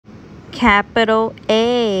capital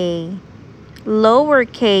A,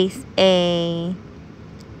 lowercase a,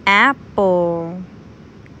 apple,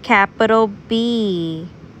 capital B,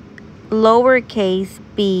 lowercase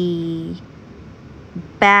b,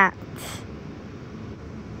 bat,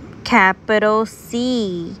 capital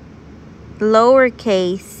C,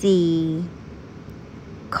 lowercase c,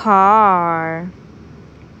 car,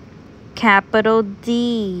 capital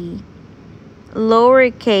D,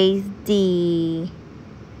 lowercase d,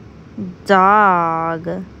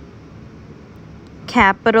 dog,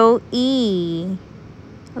 capital E,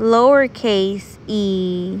 lowercase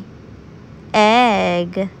e,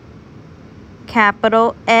 egg,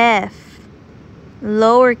 capital F,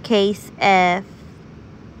 lowercase f,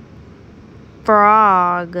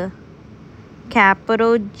 frog,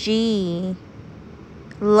 capital G,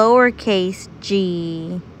 lowercase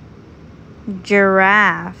g,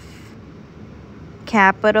 giraffe,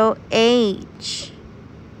 capital H,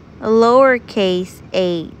 lowercase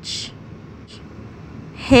h,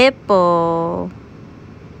 hippo,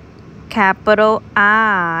 capital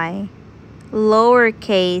I,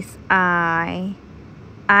 lowercase I,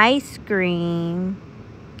 ice cream,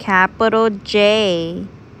 capital J,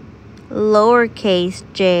 lowercase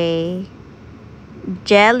j,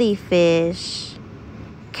 jellyfish,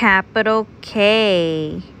 capital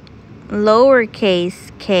K,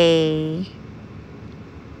 lowercase k,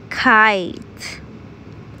 kite,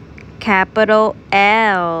 capital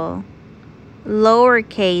L,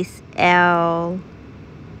 lowercase l,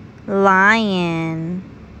 lion,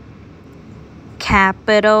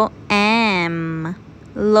 capital M,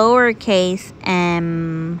 lowercase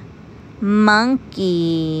m,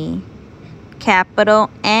 monkey,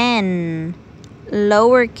 capital N,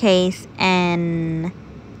 lowercase n,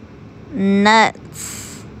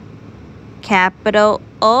 nuts, capital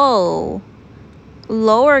O,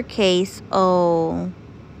 lowercase o,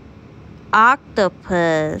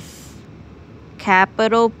 octopus,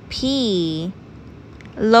 capital P,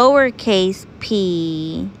 lowercase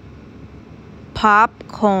p,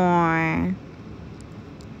 popcorn,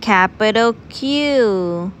 capital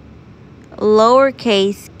Q,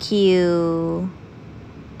 lowercase q,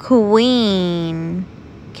 queen,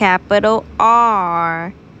 capital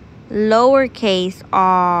R, lowercase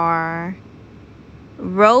r,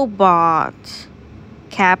 robot,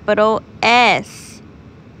 capital S,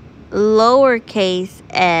 lowercase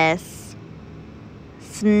s,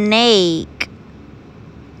 snake,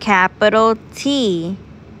 capital T,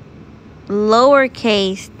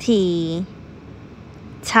 lowercase t,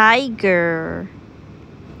 tiger,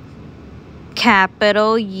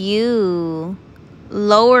 capital U,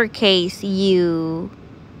 lowercase u,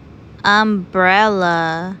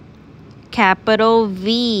 umbrella, capital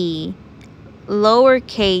V,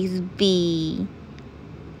 lowercase b,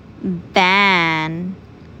 van,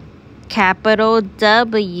 capital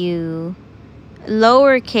W,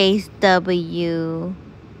 lowercase w,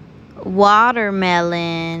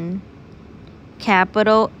 watermelon,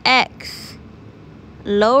 capital X,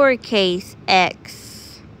 lowercase x,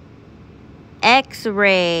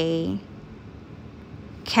 X-ray,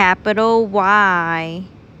 capital Y,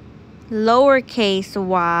 lowercase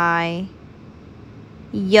y,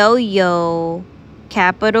 yo-yo,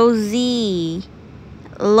 capital Z,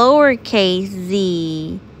 lowercase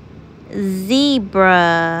z,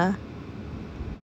 zebra,